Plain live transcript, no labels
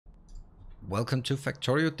Welcome to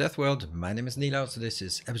Factorio DeathWorld. My name is Nilo, so this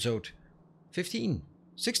is episode 16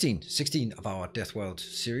 of our DeathWorld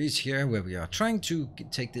series here, where we are trying to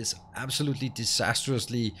take this absolutely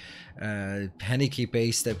disastrously panicky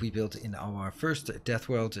base that we built in our first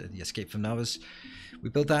DeathWorld, the Escape from Nauvis. We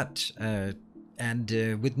built that and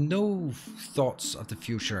with no thoughts of the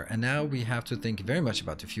future, and now we have to think very much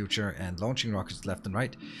about the future and launching rockets left and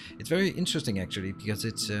right. It's very interesting actually, because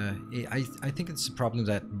it's I think it's a problem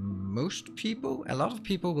that a lot of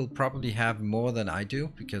people will probably have more than I do,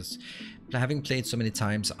 because having played so many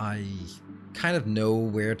times, I kind of know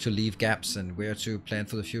where to leave gaps and where to plan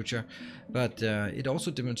for the future. But it also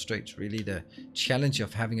demonstrates really the challenge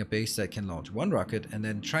of having a base that can launch one rocket and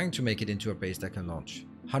then trying to make it into a base that can launch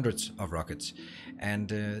hundreds of rockets. And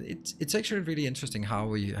it's actually really interesting how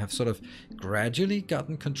we have sort of gradually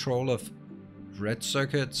gotten control of red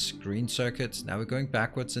circuits, green circuits. Now we're going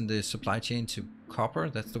backwards in the supply chain to copper.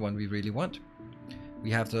 That's the one we really want.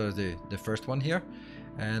 We have the first one here,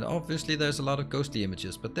 and obviously there's a lot of ghostly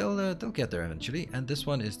images, but they'll get there eventually. And this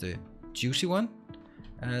one is the juicy one.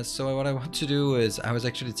 So what I want to do is, I was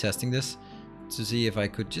actually testing this to see if I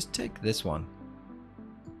could just take this one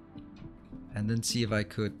and then see if I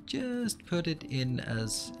could just put it in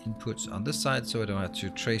as inputs on this side, so I don't have to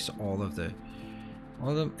trace all of them,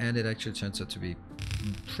 and it actually turns out to be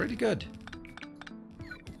pretty good.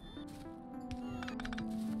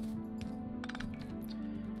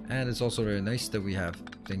 And it's also very nice that we have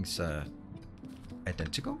things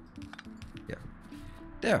identical. Yeah,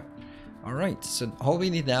 there. Alright, so all we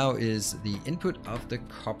need now is the input of the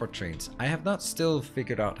copper trains. I have not still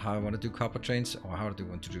figured out how I want to do copper trains, or how do I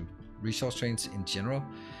want to do resource trains in general.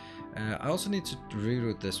 I also need to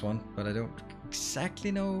reroute this one, but I don't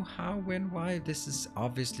exactly know how, when, why. This is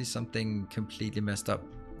obviously something completely messed up.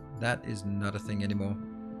 That is not a thing anymore,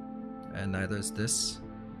 and neither is this.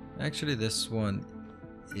 Actually, this one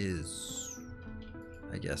is,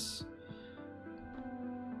 I guess,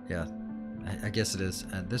 yeah, I guess it is,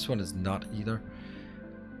 and this one is not either.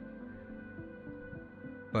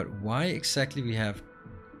 But why exactly we have,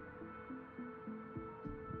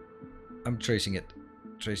 I'm tracing it,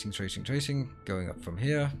 tracing, going up from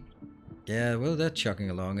here. Yeah, well, they're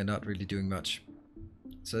chugging along and not really doing much.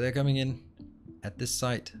 So they're coming in at this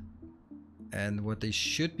site, and what they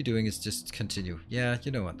should be doing is just continue. Yeah,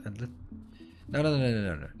 you know what?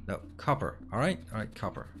 No, copper. All right,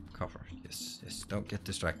 copper. Yes. Don't get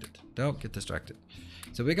distracted.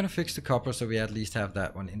 So we're gonna fix the copper, so we at least have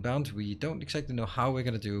that one inbound. We don't exactly know how we're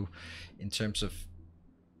gonna do in terms of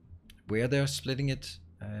where they're splitting it,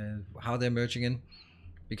 how they're merging in,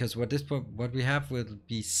 because what we have will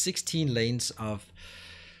be 16 lanes of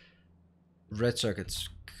red circuits,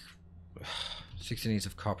 16 lanes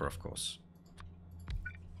of copper, of course.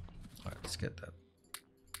 All right, let's get that.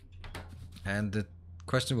 And the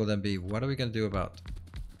question will then be, what are we going to do about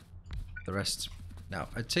the rest? Now,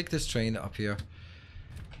 I take this train up here.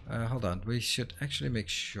 Hold on, we should actually make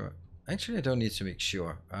sure. Actually, I don't need to make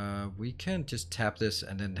sure. We can just tap this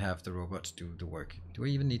and then have the robots do the work. Do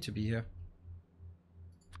we even need to be here?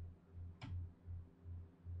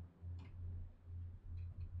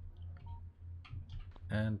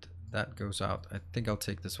 And that goes out. I think I'll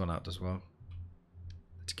take this one out as well.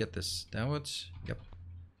 Let's get this downwards. Yep.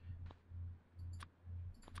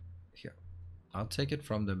 Here. I'll take it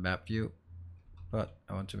from the map view, but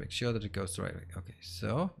I want to make sure that it goes the right way. Okay,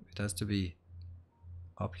 so it has to be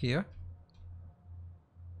up here,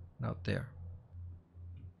 not there.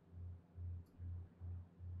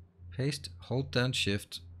 Paste, hold down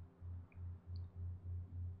shift.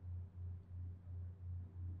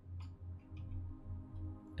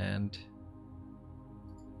 And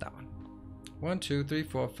that one. 1, 2, 3,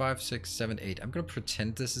 4, 5, 6, 7, 8. I'm gonna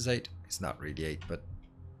pretend this is 8. It's not really 8, but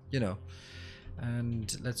you know.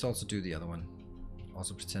 And let's also do the other one.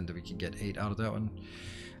 Also pretend that we can get 8 out of that one.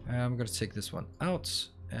 I'm gonna take this one out,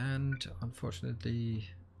 and unfortunately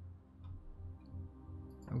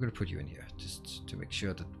I'm gonna put you in here just to make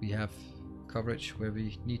sure that we have coverage where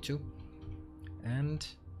we need to. And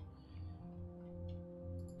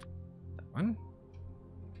that one.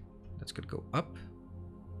 That's gonna go up.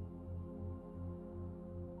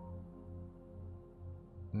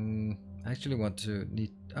 I actually want to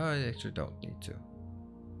need. Oh, I actually don't need to.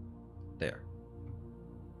 There.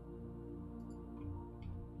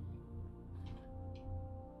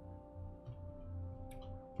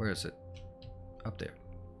 Where is it? Up there.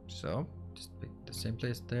 So just pick the same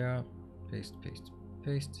place there. Paste.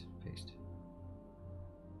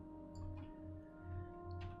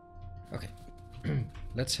 Okay.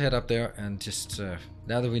 Let's head up there and just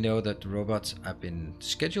now that we know that the robots have been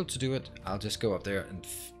scheduled to do it, I'll just go up there and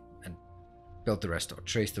build the rest or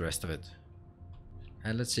trace the rest of it.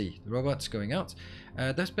 And let's see, the robot's going out.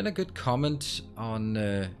 There's been a good comment on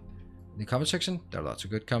the comment section. There are lots of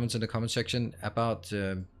good comments in the comment section about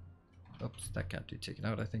oops, that can't be taken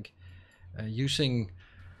out, I think. Using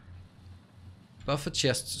buffer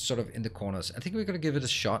chests sort of in the corners. I think we're gonna give it a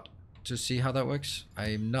shot to see how that works.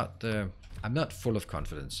 I'm not full of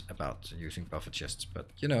confidence about using buffer chests, but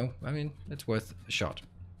you know, I mean, it's worth a shot.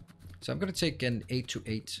 So I'm gonna take an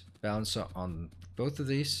 8-to-8 balancer on both of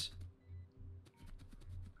these.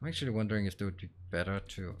 I'm actually wondering if it would be better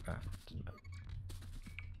to doesn't matter.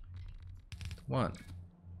 One.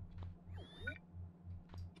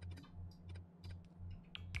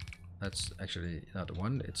 That's actually not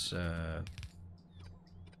one, it's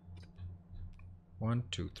 1,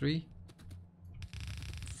 2, 3,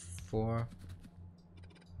 4.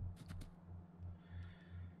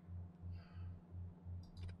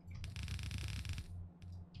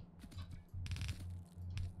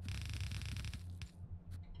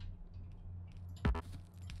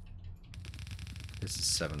 This is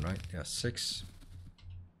 7, right? Yeah, 6.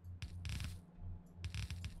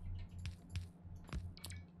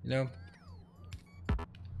 You know,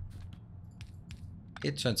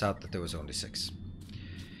 it turns out that there was only 6.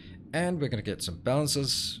 And we're gonna get some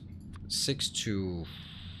balances. 6 to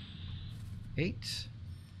 8,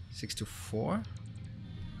 6 to 4,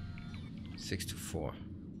 6 to 4.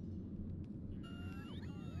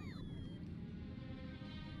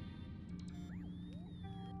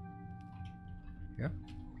 Yeah.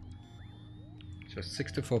 So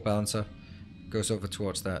 6 to 4 balancer goes over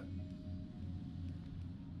towards that.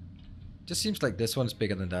 Just seems like this one's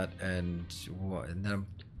bigger than that, and then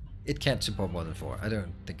it can't support more than 4. I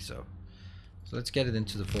don't think so. So let's get it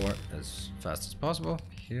into the 4 as fast as possible.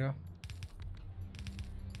 Here.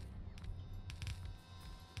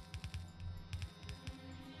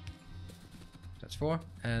 That's 4.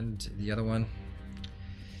 And the other one,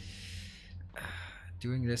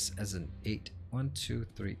 doing this as an 8. 1, 2,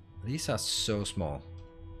 3. These are so small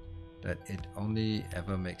that it only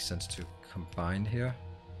ever makes sense to combine here.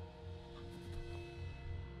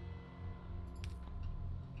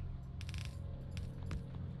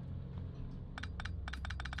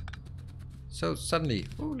 So suddenly,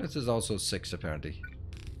 oh, this is also 6 apparently.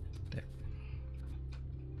 There.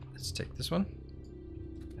 Let's take this one.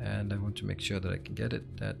 And I want to make sure that I can get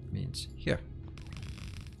it. That means here.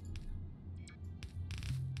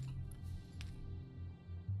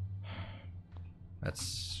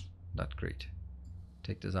 That's not great.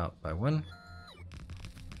 Take this out by 1.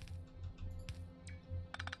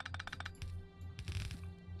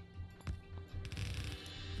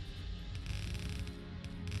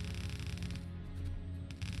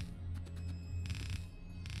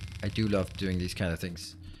 I do love doing these kind of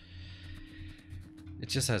things. It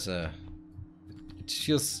just has a...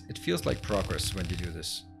 It feels like progress when you do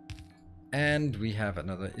this. And we have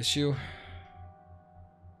another issue.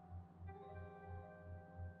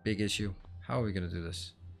 Big issue. How are we gonna do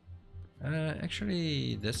this?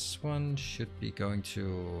 Actually, this one should be going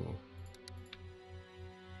to...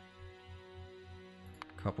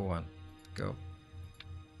 Copper 1. Go.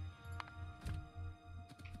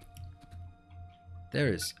 There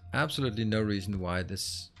is absolutely no reason why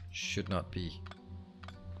this should not be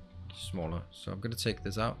smaller. So I'm going to take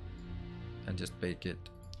this out and just bake it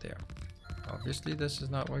there. Obviously this is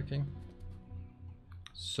not working.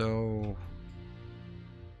 So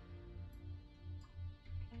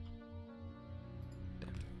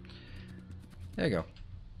there you go.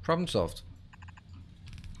 Problem solved.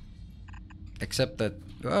 Except that,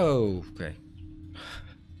 oh, okay.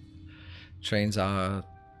 Trains are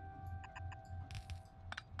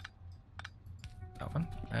that one,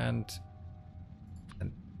 and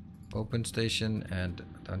an open station, and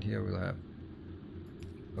down here we'll have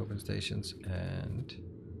open stations and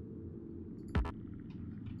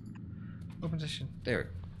open station. There.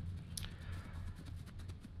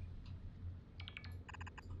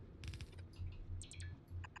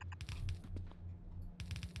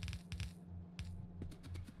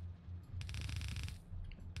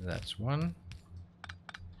 That's one.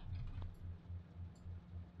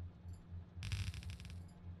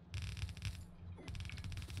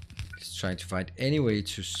 Just trying to find any way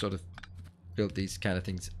to sort of build these kind of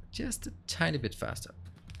things just a tiny bit faster.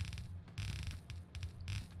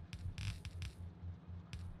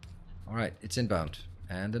 All right, it's inbound.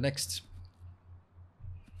 And the next.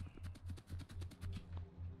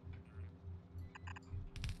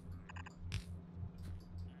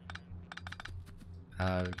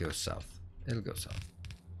 It'll go south. It'll go south.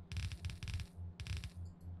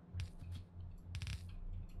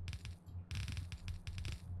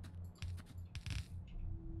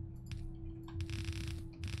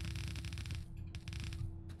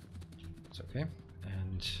 Okay,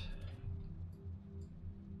 and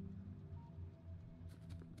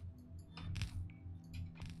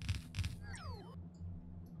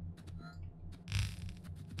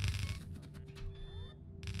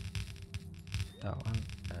that one,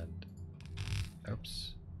 and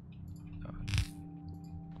oops, that one.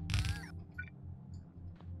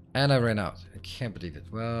 And I ran out. I can't believe it.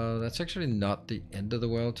 Well, that's actually not the end of the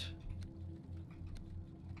world.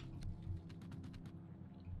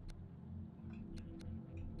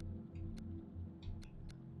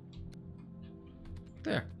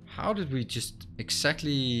 There. How did we just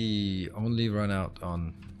exactly only run out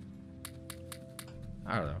on...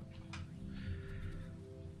 I don't know.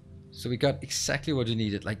 So we got exactly what we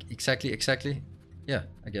needed. Like, exactly. Yeah,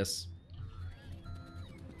 I guess.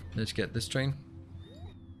 Let's get this train.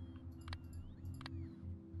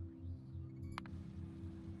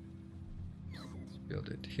 Let's build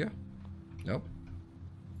it here. Nope.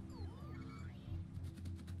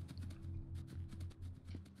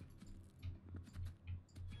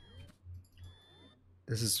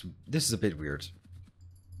 This is a bit weird.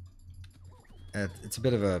 It's a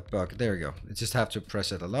bit of a bug. There we go. You just have to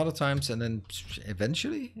press it a lot of times and then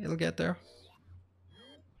eventually it'll get there.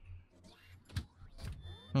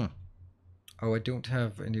 Oh, I don't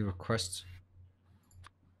have any requests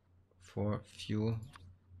for fuel.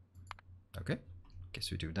 Okay,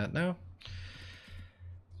 guess we do that now.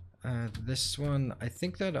 This one, I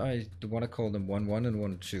think that I want to call them 1-1 and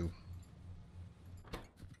 1-2.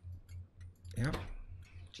 Yeah,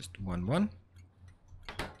 just 1-1.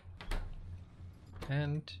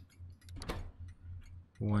 And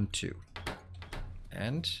 1-2.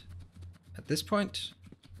 And at this point,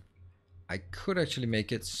 I could actually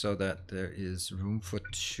make it so that there is room for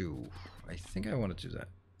 2. I think I want to do that.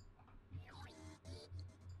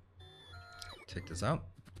 Take this out.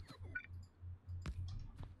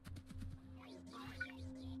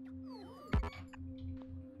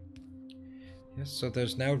 Yes, so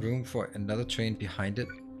there's now room for another train behind it.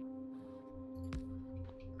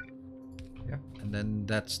 Yeah, and then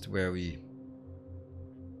that's where we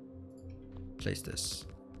place this.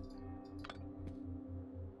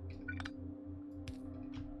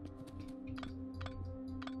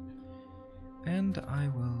 And I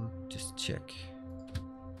will just check.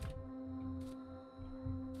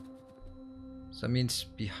 So that means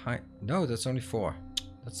behind... No, that's only 4.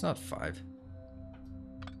 That's not 5.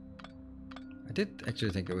 I did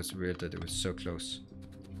actually think it was weird that it was so close.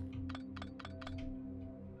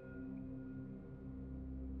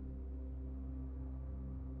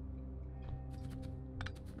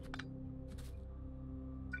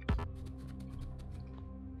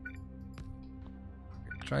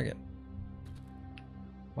 Okay, try again.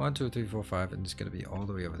 1, 2, 3, 4, 5, and it's gonna be all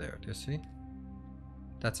the way over there. Do you see?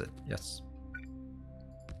 That's it. Yes.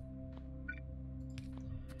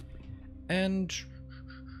 And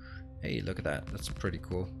hey, look at that. That's pretty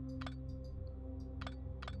cool.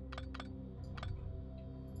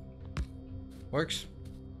 Works.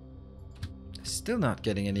 Still not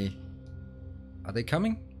getting any. Are they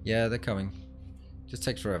coming? Yeah, they're coming. Just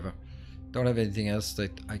takes forever. Don't have anything else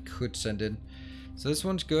that I could send in. So this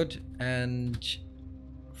one's good. And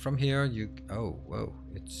from here you... Oh, whoa.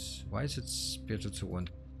 It's... Why is it spiritual to 1?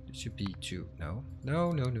 It should be 2. No.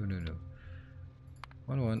 No.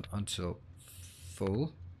 1-1 until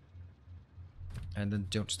full. And then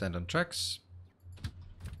don't stand on tracks.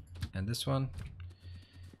 And this one,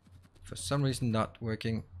 for some reason, not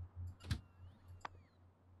working.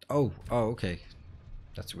 Oh, okay.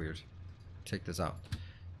 That's weird. Take this out.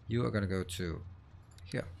 You are gonna go to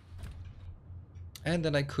here. And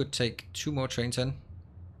then I could take 2 more trains in.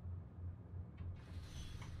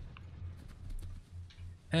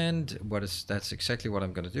 And that's exactly what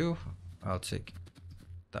I'm gonna do. I'll take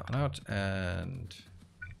that one out and...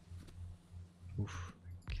 Oof,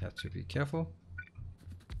 have to be careful.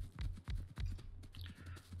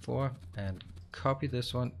 4 and copy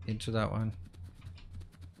this one into that one.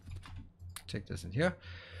 Take this in here.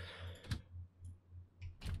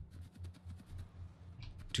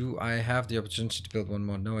 Do I have the opportunity to build one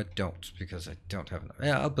more? No, I don't, because I don't have enough.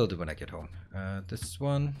 Yeah, I'll build it when I get home. This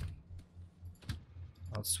one,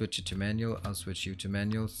 I'll switch it to manual. I'll switch you to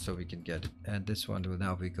manual so we can get it. And this one will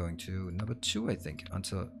now be going to number 2, I think,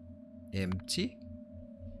 until empty.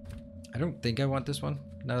 I don't think I want this one,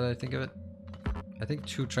 now that I think of it. I think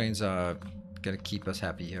 2 trains are gonna keep us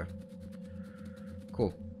happy here.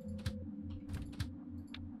 Cool.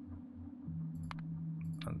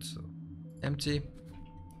 Until empty.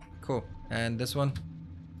 Cool. And this one,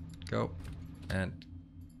 go and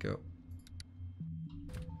go.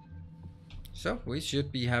 So we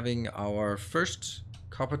should be having our first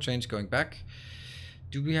copper trains going back.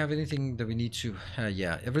 Do we have anything that we need to...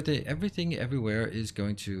 yeah, everything everywhere is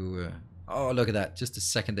going to... oh, look at that. Just the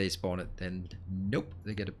second they spawn it, then nope.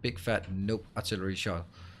 They get a big fat nope artillery shot.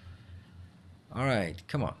 Alright,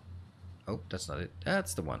 come on. Oh, that's not it.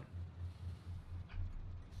 That's the one.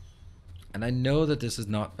 And I know that this is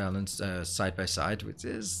not balanced side by side, which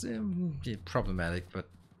is problematic, but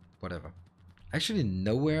whatever. Actually,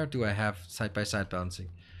 nowhere do I have side by side balancing.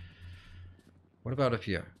 What about up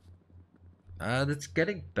here? That's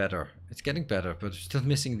getting better. It's getting better, but still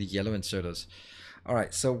missing the yellow inserters.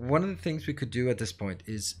 Alright, so one of the things we could do at this point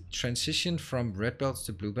is transition from red belts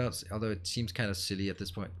to blue belts, although it seems kind of silly at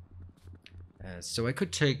this point. So I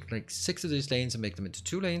could take like 6 of these lanes and make them into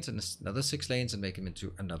 2 lanes, and another 6 lanes and make them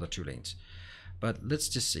into another 2 lanes. But let's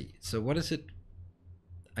just see. So what is it?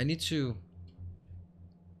 I need to...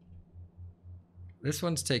 This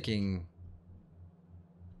one's taking...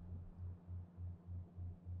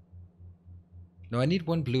 No, I need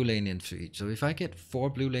 1 blue lane in for each. So if I get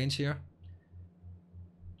 4 blue lanes here,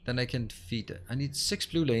 then I can feed it. I need 6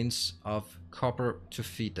 blue lanes of copper to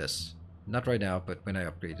feed this. Not right now, but when I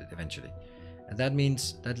upgrade it eventually. And that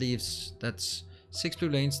means that leaves, that's 6 blue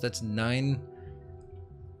lanes, that's 9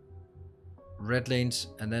 red lanes,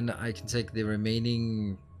 and then I can take the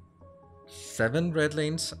remaining 7 red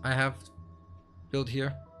lanes I have built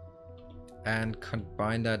here and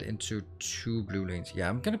combine that into 2 blue lanes. Yeah,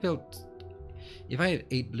 I'm gonna build, if I have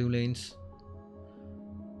 8 blue lanes,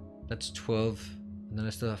 that's 12, and then I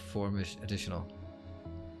still have 4 additional.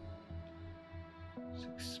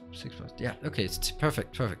 6 plus, yeah, okay, it's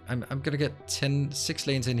perfect. I'm gonna get 6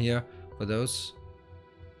 lanes in here for those.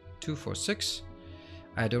 2, 4, 6.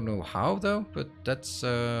 I don't know how though, but that's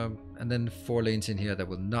and then 4 lanes in here that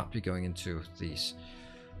will not be going into these.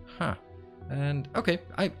 Huh. And okay,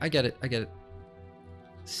 I get it.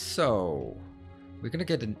 So we're gonna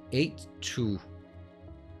get an 8 to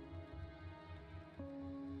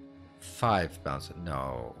 5 bouncer.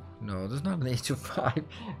 No, there's not an 8 to 5.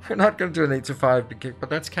 We're not gonna do an 8 to 5, but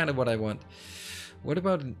that's kind of what I want. What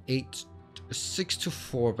about an 6 to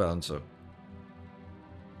 4 bouncer?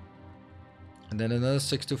 And then another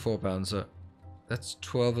 6 to 4 bouncer. That's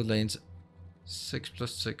 12 lanes. 6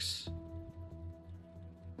 plus 6.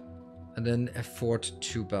 And then a 4 to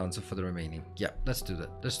 2 bouncer for the remaining. Yeah, let's do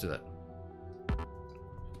that.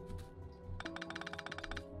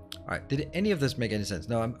 Alright, did any of this make any sense?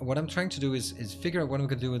 No, what I'm trying to do is figure out what I'm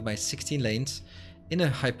going to do with my 16 lanes in a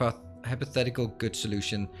hypothetical good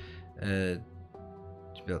solution to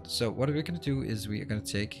build. So what we're going to do is we are going to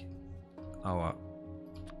take our...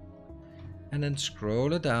 and then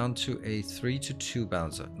scroll it down to a 3 to 2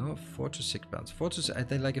 bouncer. No, 4 to 6 bouncer. 4 to 6, I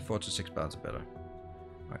think like a 4 to 6 bouncer better.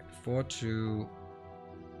 Alright, 4 to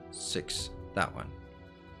 6. That one.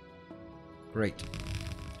 Great.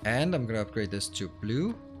 And I'm going to upgrade this to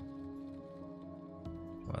blue.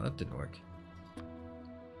 Well, that didn't work.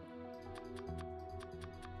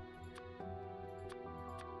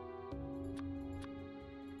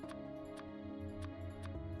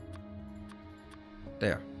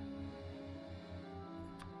 There.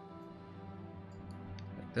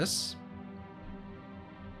 Like this.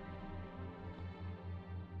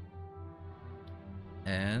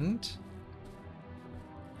 And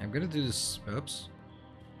I'm gonna do this. Oops.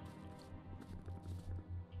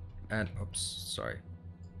 And oops, sorry.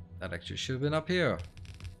 That actually should have been up here.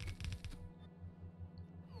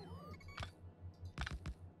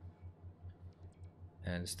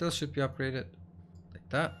 And it still should be upgraded like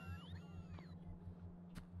that.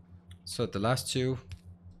 So the last 2,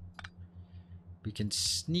 we can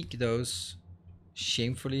sneak those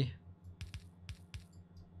shamefully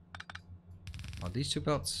on these 2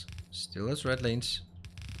 belts, still as red lanes.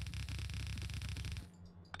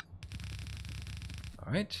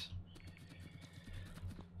 Alright.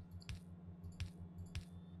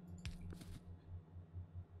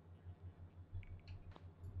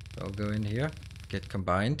 I'll go in here, get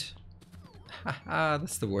combined. Haha,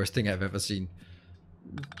 that's the worst thing I've ever seen.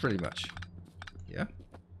 Pretty much. Yeah.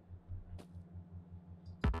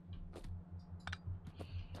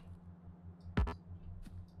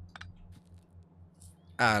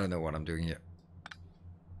 I don't know what I'm doing here.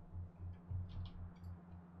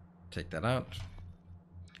 Take that out.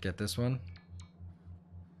 Get this one.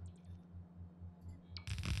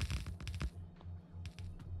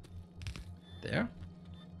 There.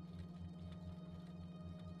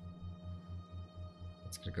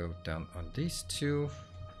 It's gonna go down on these 2.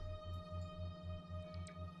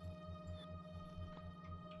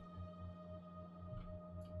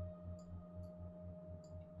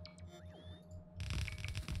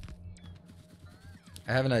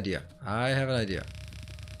 I have an idea.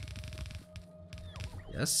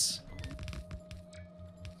 Yes.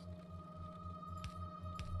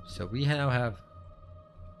 So we now have...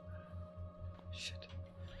 Shit.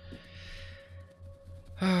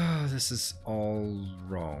 Ah, this is all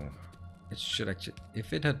wrong. It should actually...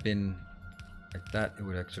 If it had been like that, it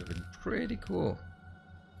would actually have been pretty cool.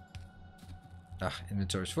 Ah,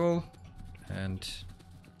 inventory's full. And...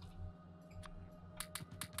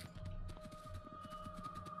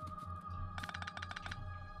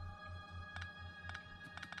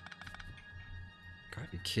 Gotta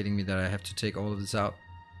be kidding me that I have to take all of this out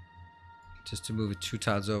just to move it 2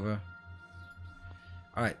 tiles over.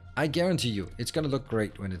 Alright, I guarantee you, it's gonna look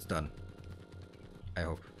great when it's done. I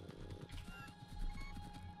hope.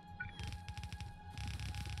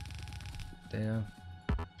 There.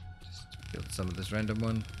 Just build some of this random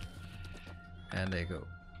one. And they go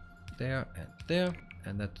there and there.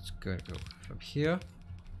 And that's going to go from here.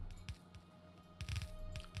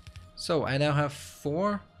 So I now have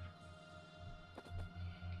 4.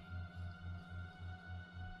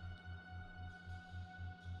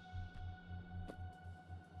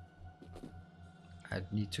 I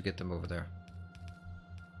need to get them over there.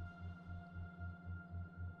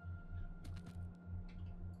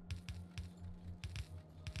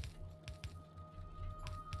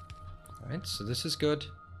 Alright, so this is good.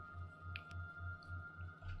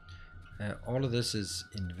 All of this is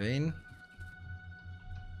in vain.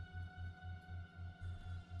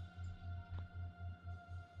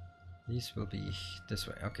 These will be this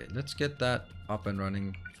way. Okay, let's get that up and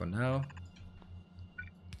running for now.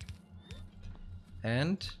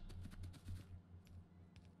 And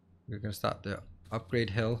we're going to start the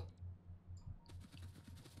upgrade hill.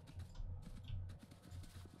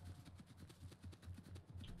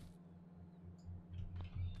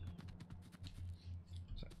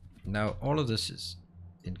 So now all of this is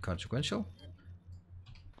inconsequential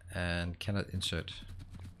and cannot insert.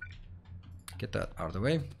 Get that out of the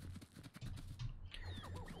way.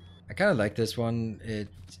 I kind of like this one.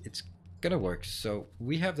 It's gonna work. So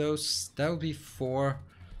we have those. That will be 4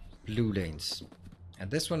 blue lanes, and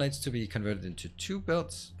this one needs to be converted into 2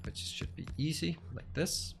 belts, which should be easy, like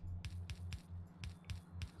this.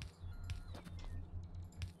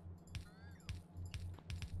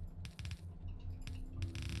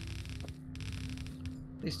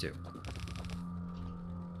 These 2.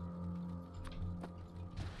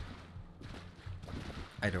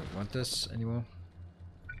 I don't want this anymore.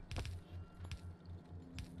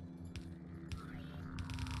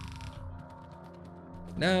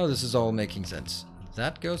 Now this is all making sense.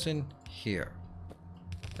 That goes in here.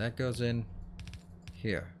 That goes in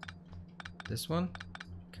here. This one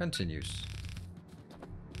continues.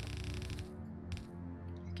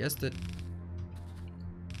 Guessed it.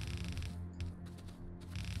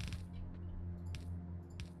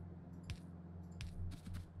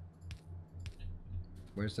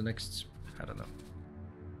 Where's the next? I don't know.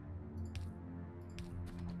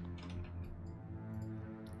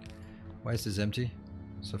 Why is this empty?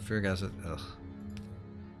 Sulfuric acid. Ugh.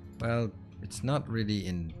 Well, it's not really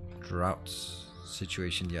in drought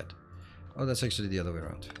situation yet. Oh, that's actually the other way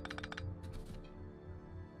around.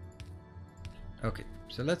 Okay,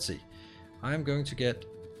 so let's see. I'm going to get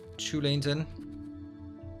 2 lanes in.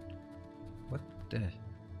 What the?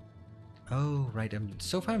 Oh, right.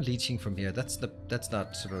 So far I'm leeching from here. That's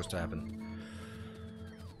not supposed to happen.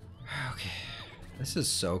 Okay, this is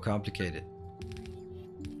so complicated.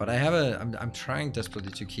 But I have I'm trying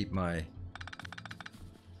desperately to keep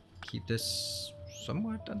this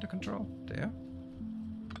somewhat under control. There.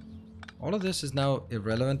 All of this is now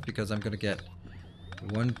irrelevant because I'm gonna get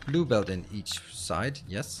 1 blue belt in each side.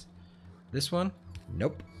 Yes. This one?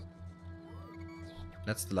 Nope.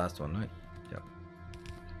 That's the last one, right? Yep.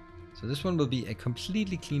 So this one will be a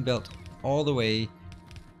completely clean belt all the way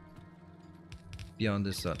beyond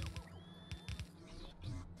this sun.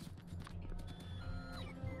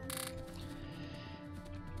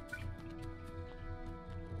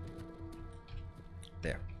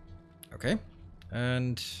 There. Okay.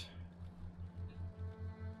 And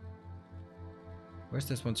where's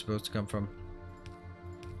this one supposed to come from?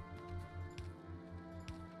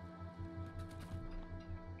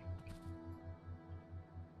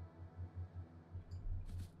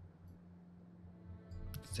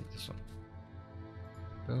 Let's take this one.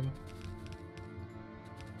 Boom.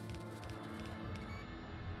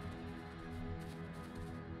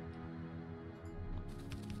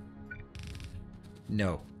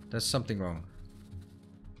 No, there's something wrong.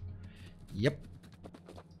 Yep.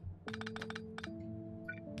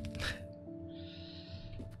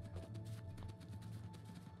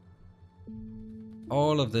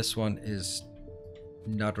 All of this one is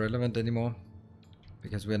not relevant anymore.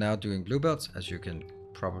 because we're now doing blue belts. As you can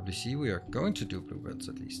probably see, we are going to do blue belts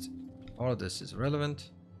at least. All of this is relevant.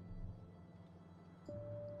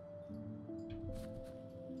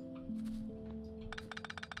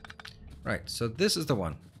 Right, so this is the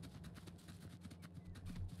one.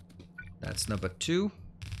 That's number 2.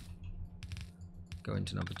 Go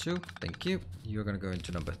into number 2. Thank you. You're going to go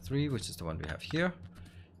into number 3, which is the one we have here.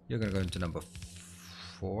 You're going to go into number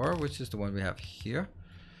 4, which is the one we have here.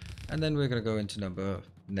 And then we're going to go into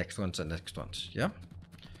next ones and next ones. Yeah.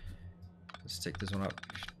 Let's take this one out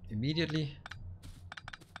immediately.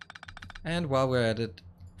 And while we're at it,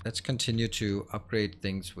 let's continue to upgrade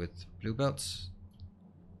things with blue belts.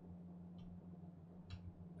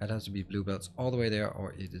 That has to be blue belts all the way there,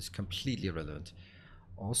 or it is completely irrelevant.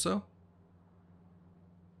 Also,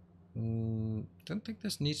 don't think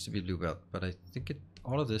this needs to be blue belt, but I think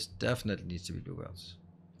all of this definitely needs to be blue belts.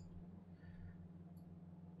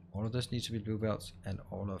 All of this needs to be blue belts, and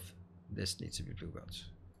all of this needs to be blue belts.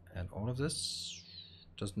 And all of this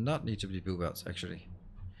does not need to be blue belts, actually.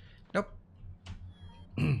 Nope.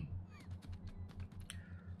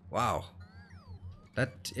 Wow.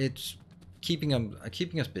 It's keeping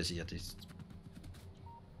us busy at least.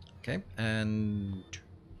 Okay, and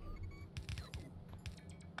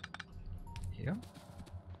here.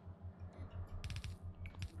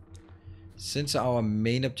 Since our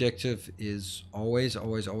main objective is always.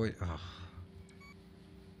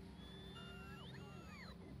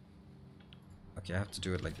 Okay, I have to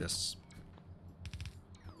do it like this.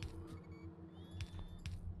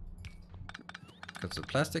 Because of the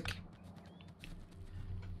plastic.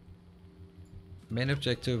 Main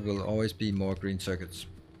objective will always be more green circuits.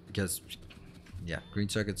 Because, yeah, green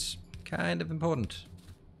circuits kind of important.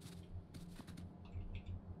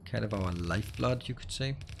 Kind of our lifeblood, you could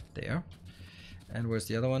say. There. And where's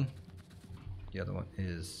the other one? The other one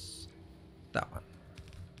is that one.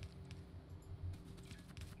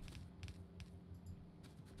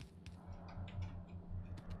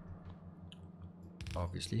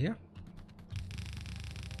 Obviously here.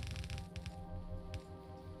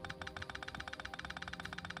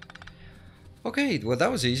 Okay, well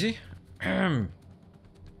that was easy. Now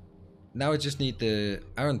I just need the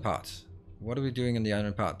iron part. What are we doing in the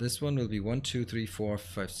iron part? This one will be 1, 2, 3, 4,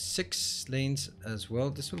 5, 6 lanes as well.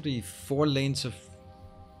 This will be 4 lanes of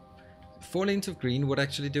green would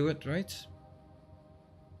actually do it, right?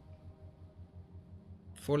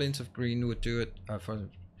 4 lanes of green would do it. But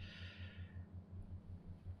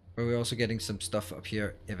we're also getting some stuff up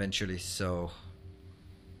here eventually, so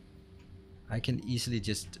I can easily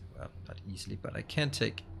just, well, not easily, but I can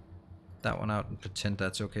take that one out and pretend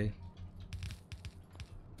that's okay.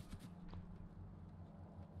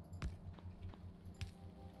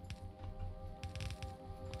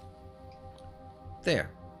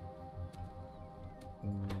 There.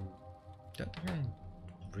 Don't think I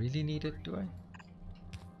really need it, do I?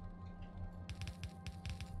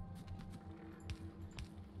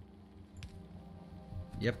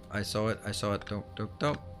 Yep, I saw it.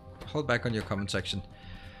 Don't hold back on your comment section.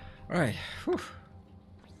 Alright.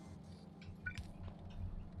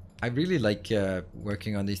 I really like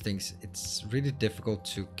working on these things. It's really difficult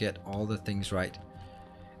to get all the things right.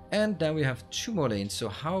 And now we have 2 more lanes. So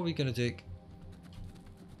how are we gonna take...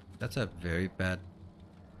 That's a very bad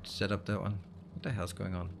setup, that one. What the hell's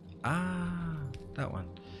going on? Ah, that one.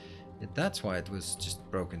 Yeah, that's why it was just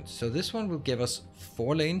broken. So this one will give us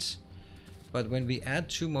 4 lanes. But when we add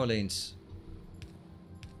 2 more lanes...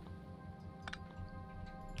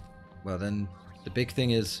 Well, then the big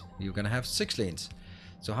thing is you're going to have 6 lanes.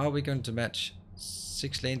 So how are we going to match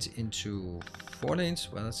 6 lanes into 4 lanes?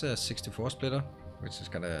 Well, that's a 64 splitter, which is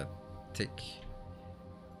going to take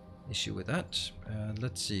issue with that.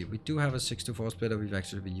 Let's see. We do have a 6-4 splitter. We've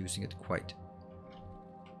actually been using it quite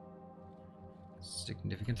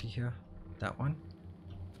significantly here. That one.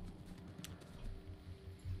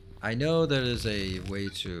 I know there is a way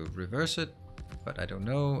to reverse it, but I don't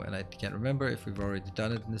know, and I can't remember if we've already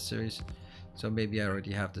done it in this series. So maybe I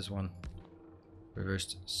already have this one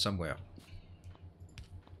reversed somewhere.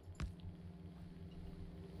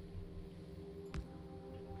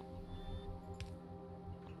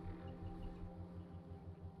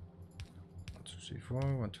 One, two, three, four.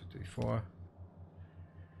 1, 2, 3, 4.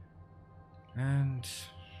 And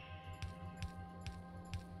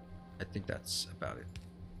I think that's about it.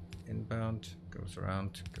 Inbound, goes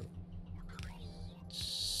around, go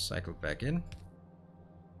cycle back in,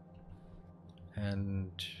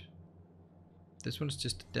 and this one is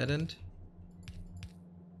just a dead end.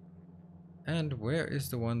 And where is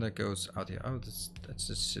the one that goes out here? Oh, that's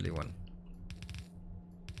a silly one.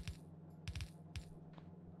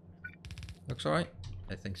 Looks alright.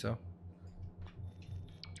 I think so.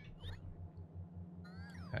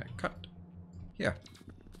 Cut. Here.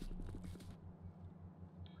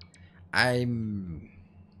 I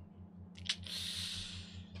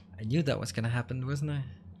knew that was gonna happen, wasn't I?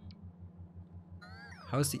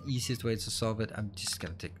 How's the easiest way to solve it? I'm just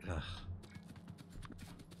gonna take... Ugh.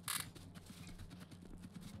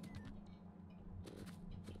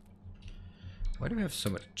 Why do we have so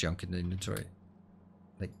much junk in the inventory?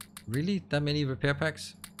 Like, really? That many repair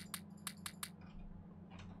packs?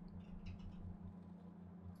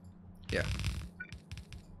 Yeah.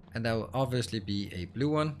 And that will obviously be a blue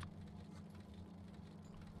one.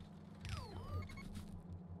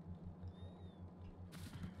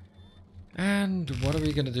 And what are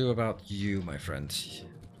we gonna do about you, my friend?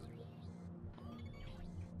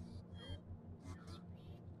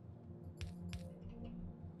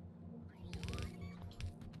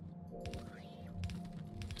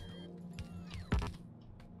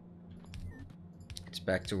 It's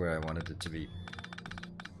back to where I wanted it to be.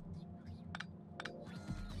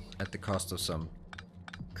 At the cost of some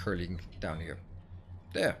curling down here.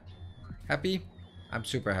 There. Happy? I'm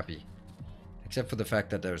super happy. Except for the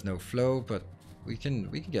fact that there's no flow, but we can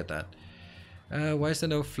get that. Why is there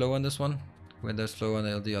no flow on this one when there's flow on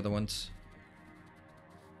all the other ones?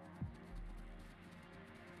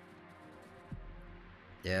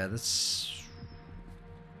 Yeah, this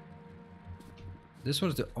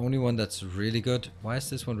one's the only one that's really good. Why is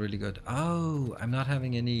this one really good? Oh, I'm not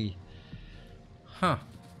having any... Huh.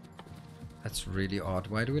 That's really odd.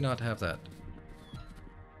 Why do we not have that?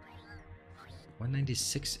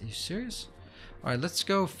 196? Are you serious? Alright, let's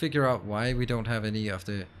go figure out why we don't have any of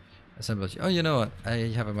the assemblage. Oh, you know what?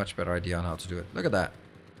 I have a much better idea on how to do it. Look at that.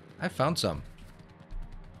 I found some.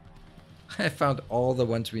 I found all the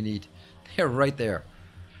ones we need. They're right there.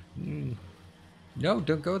 No,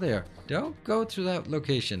 don't go there. Don't go to that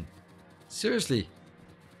location. Seriously.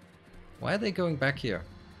 Why are they going back here?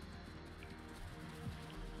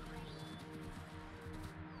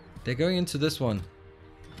 They're going into this one.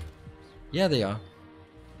 Yeah, they are.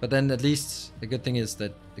 But then at least the good thing is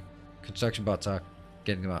that the construction bots are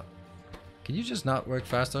getting them out. Can you just not work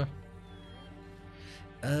faster?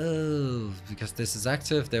 Oh, because this is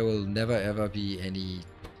active, there will never ever be any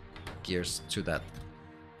gears to that.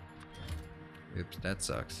 Oops, that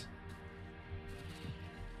sucks.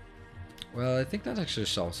 Well, I think that actually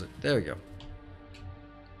solves it. There we go.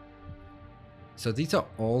 So these are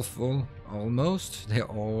all full, almost. They're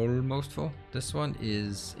almost full. This one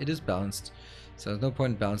is, it is balanced. So there's no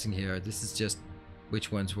point in balancing here. This is just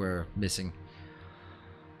which ones we're missing.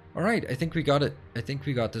 All right, I think we got it. I think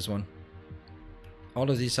we got this one. All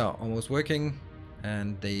of these are almost working,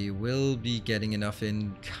 and they will be getting enough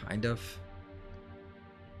in, kind of.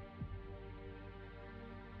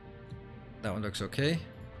 That one looks okay.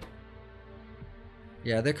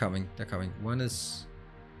 Yeah, they're coming. They're coming. One is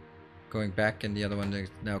going back, and the other one is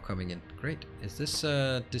now coming in. Great. Is this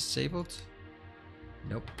disabled?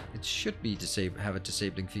 Nope. It should be have a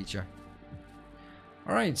disabling feature.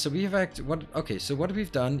 All right. So we have okay. So what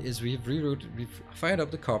we've done is we've fired up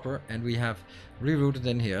the copper, and we have rerouted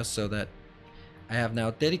in here so that I have now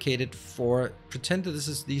dedicated for. Pretend that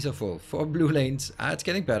these are full. 4 blue lanes. It's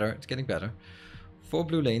getting better. It's getting better. 4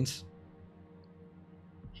 blue lanes.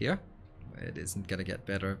 Here. It isn't gonna get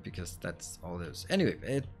better because that's all there is.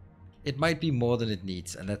 Anyway, it might be more than it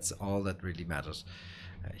needs, and that's all that really matters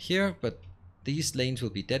here. But these lanes will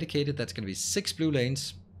be dedicated. That's gonna be 6 blue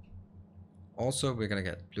lanes. Also, we're gonna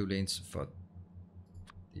get blue lanes for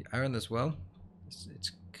the iron as well.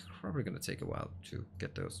 It's probably gonna take a while to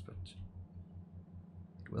get those, but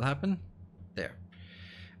it will happen. There.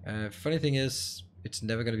 Funny thing is, it's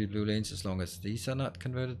never gonna be blue lanes as long as these are not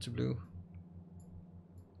converted to blue.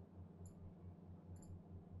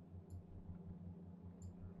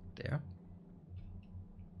 There.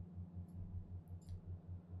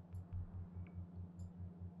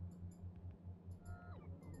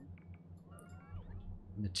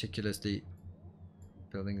 Meticulously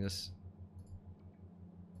building this.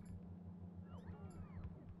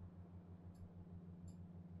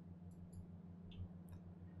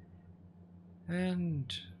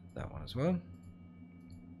 And that one as well.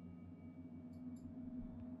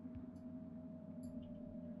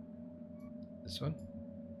 This one.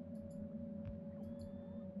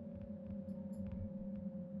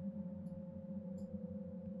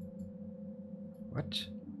 What?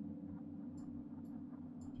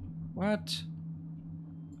 What?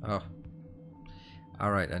 Oh.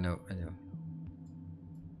 Alright, I know.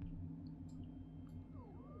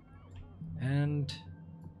 And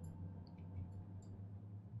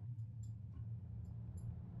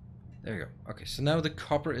There you go. Okay, so now the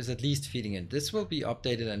copper is at least feeding in. This will be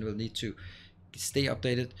updated and will need to stay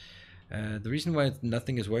updated. The reason why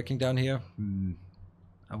nothing is working down here,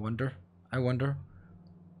 I wonder.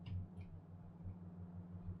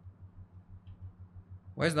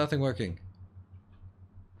 Why is nothing working?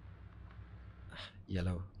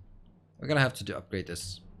 Yellow. We're gonna have to upgrade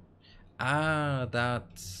this. Ah,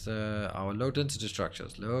 that's our low density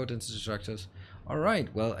structures. Low density structures.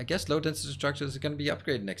 Alright, well, I guess low density structures are gonna be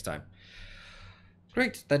upgraded next time.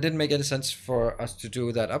 Great, that didn't make any sense for us to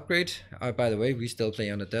do that upgrade. By the way, we still play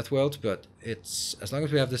on a DeathWorld, but it's as long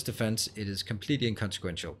as we have this defense, it is completely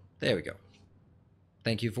inconsequential. There we go.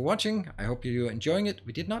 Thank you for watching. I hope you're enjoying it.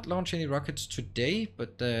 We did not launch any rockets today,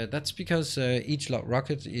 but that's because each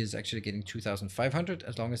rocket is actually getting 2,500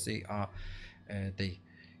 as long as they are the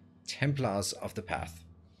Templars of the Path.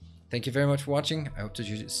 Thank you very much for watching. I hope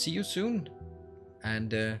to see you soon.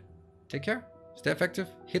 And take care. Stay effective.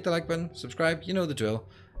 Hit the like button. Subscribe. You know the drill.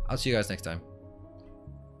 I'll see you guys next time.